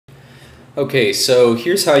Okay, so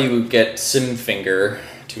here's how you get SimFinger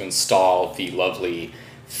to install the lovely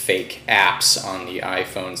fake apps on the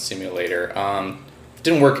iPhone simulator.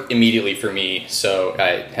 Didn't work immediately for me, so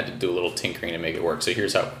I had to do a little tinkering to make it work. So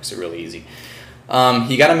here's how it works. It's really easy.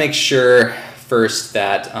 You got to make sure first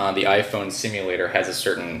that the iPhone simulator has a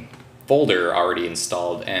certain folder already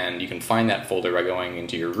installed, and you can find that folder by going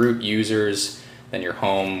into your root users, then your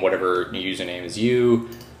home, whatever username is you,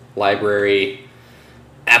 library,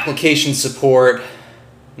 application support,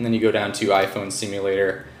 and then you go down to iPhone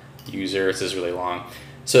simulator user. This is really long.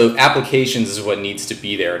 So applications is what needs to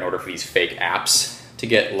be there in order for these fake apps to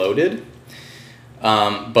get loaded.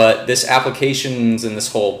 But this applications and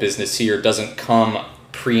this whole business here doesn't come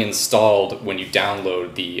pre-installed when you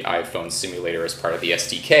download the iPhone simulator as part of the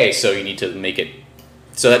SDK, so you need to make it,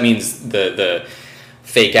 so that means the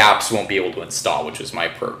fake apps won't be able to install, which was my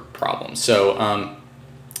problem. So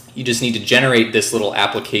you just need to generate this little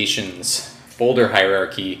applications folder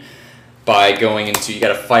hierarchy by going into, you got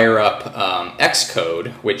to fire up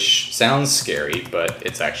Xcode, which sounds scary, but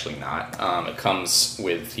it's actually not. It comes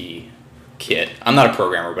with the kit. I'm not a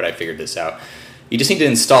programmer, but I figured this out. You just need to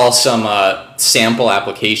install some sample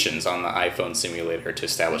applications on the iPhone simulator to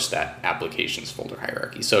establish that applications folder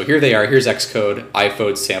hierarchy. So here they are. Here's Xcode,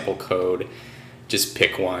 iPhone sample code. Just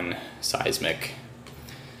pick one, Seismic.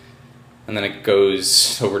 And then it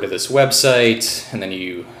goes over to this website, and then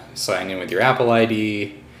you sign in with your Apple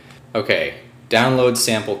ID. Okay, download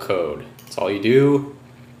sample code. That's all you do.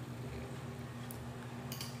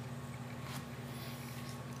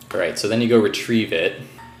 All right, so then you go retrieve it.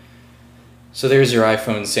 So there's your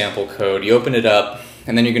iPhone sample code. You open it up,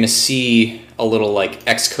 and then you're going to see a little like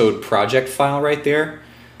Xcode project file right there.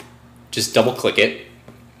 Just double click it.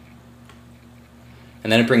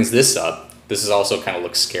 And then it brings this up. This is also kind of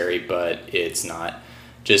looks scary, but it's not.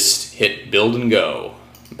 Just hit build and go.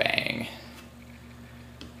 Bang.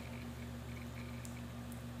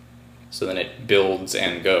 So then it builds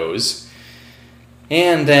and goes.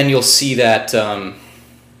 And then you'll see that,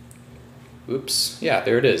 oops, yeah,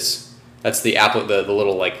 there it is. That's the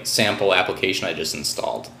little like sample application I just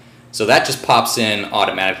installed. So that just pops in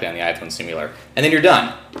automatically on the iPhone simulator. And then you're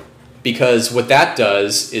done. Because what that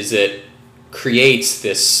does is it creates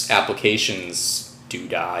this applications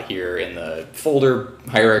doodah here in the folder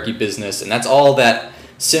hierarchy business, and that's all that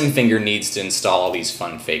SimFinger needs to install all these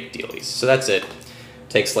fun fake dealies. So that's it.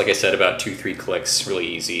 Takes, like I said, about 2-3 clicks, really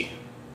easy.